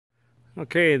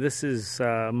Okay, this is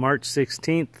March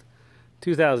 16th,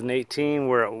 2018.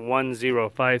 We're at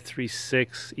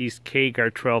 10536 East K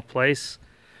Gartrell Place,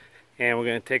 and we're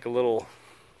going to take a little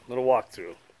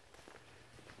walkthrough.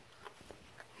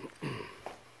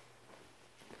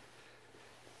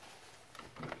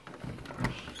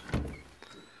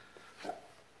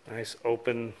 Nice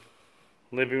open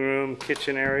living room,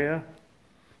 kitchen area.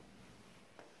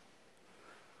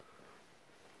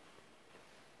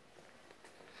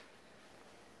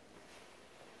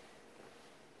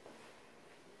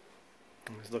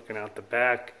 I was looking out the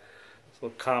back. It's a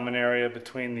little common area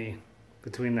between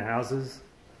the houses.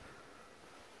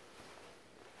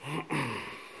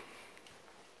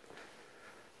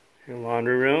 Your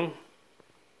laundry room,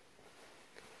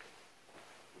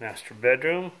 master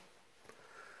bedroom,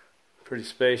 pretty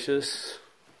spacious.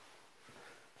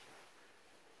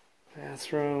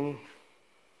 Bathroom.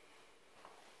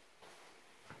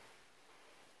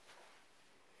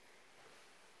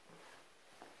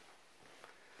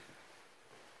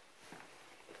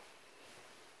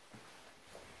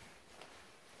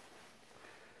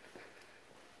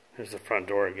 There's the front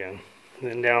door again.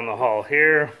 And then down the hall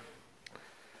here.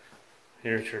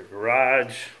 Here's your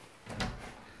garage.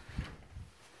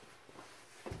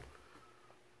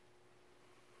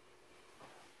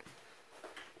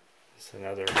 It's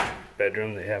another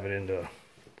bedroom. They have it into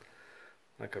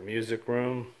like a music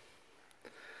room.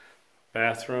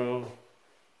 Bathroom.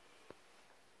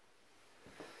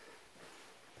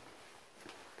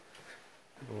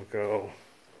 We'll go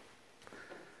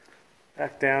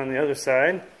back down the other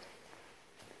side.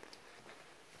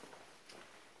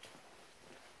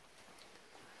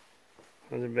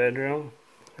 Another bedroom,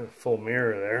 got a full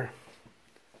mirror there.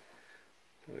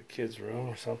 Got a kid's room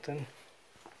or something.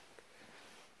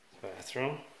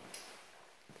 Bathroom.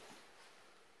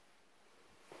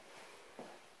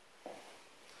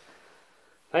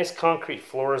 Nice concrete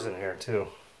floors in here too.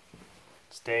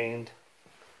 Stained,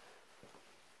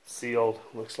 sealed,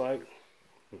 looks like,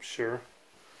 I'm sure.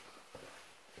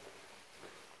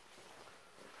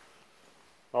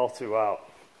 All throughout.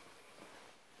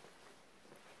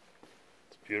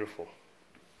 Beautiful.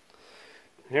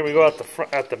 Here we go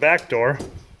at the back door.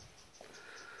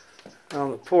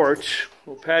 On the porch,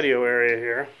 little patio area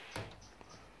here.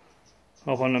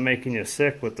 Hope I'm not making you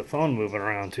sick with the phone moving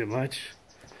around too much.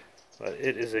 But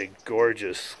it is a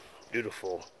gorgeous,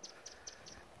 beautiful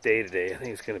day today. I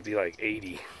think it's going to be like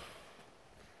 80.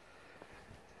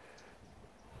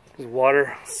 There's a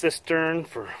water cistern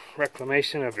for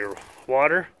reclamation of your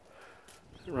water.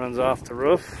 It runs off the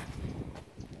roof.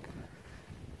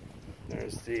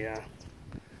 There's the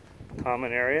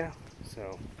common area,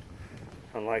 so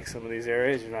unlike some of these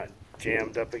areas, you're not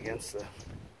jammed up against the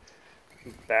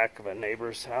back of a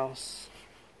neighbor's house.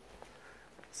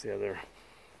 That's the other.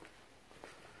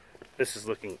 This is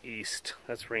looking east.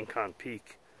 That's Rincon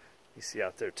Peak. You see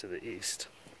out there to the east.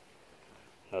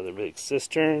 Another big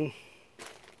cistern.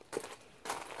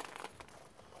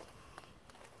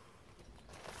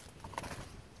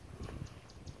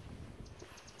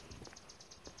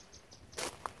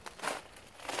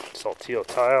 Saltillo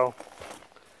tile.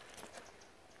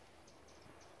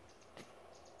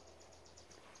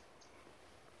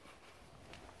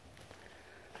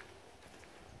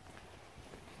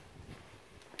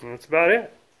 And that's about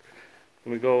it.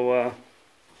 We go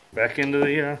back into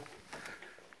the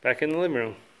living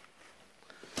room.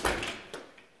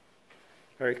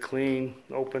 Very clean,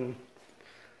 open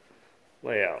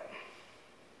layout.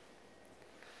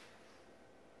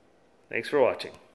 Thanks for watching.